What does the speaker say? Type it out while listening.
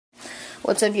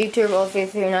What's up YouTube,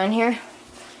 Old339 here,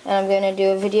 and I'm going to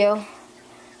do a video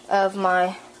of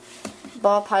my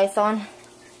ball python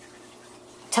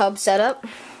tub setup.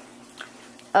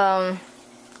 So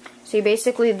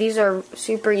basically these are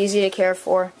super easy to care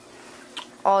for.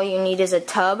 All you need is a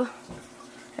tub,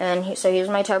 and so here's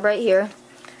my tub right here,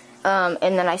 and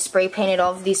then I spray painted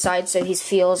all of these sides so he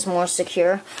feels more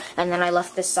secure, and then I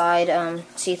left this side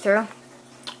see-through.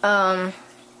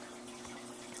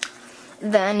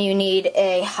 Then you need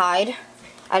a hide.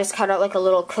 I just cut out like a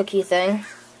little cookie thing.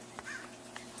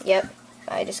 Yep,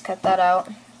 I just cut that out,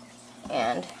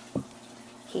 and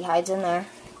he hides in there.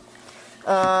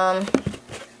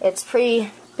 It's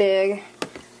pretty big.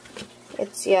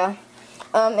 Yeah.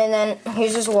 And then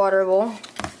here's this water bowl,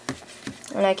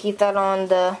 and I keep that on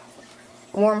the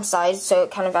warm side so it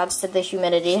kind of adds to the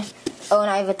humidity. Oh, and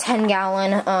I have a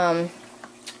 10-gallon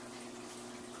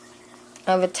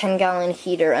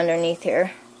heater underneath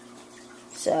here.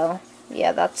 So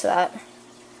yeah, that's that.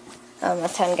 A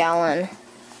 10-gallon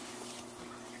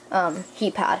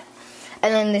heat pad.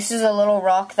 And then this is a little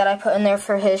rock that I put in there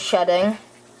for his shedding.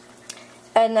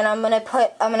 And then I'm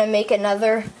gonna make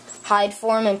another hide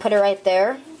for him and put it right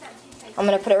there. I'm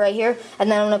gonna put it right here,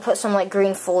 and then I'm gonna put some like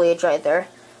green foliage right there.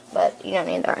 But you don't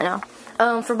need that right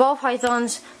now. For ball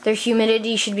pythons, their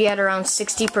humidity should be at around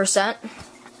 60%,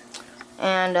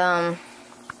 and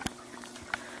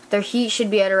their heat should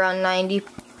be at around 90.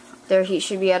 Their heat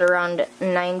should be at around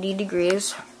 90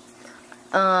 degrees.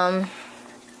 And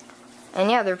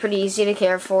yeah, they're pretty easy to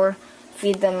care for.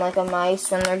 Feed them like a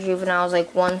mice when they're juveniles,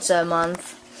 like once a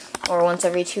month or once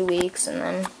every 2 weeks, and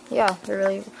then yeah, they're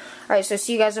really. Alright, so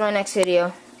see you guys in my next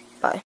video. Bye.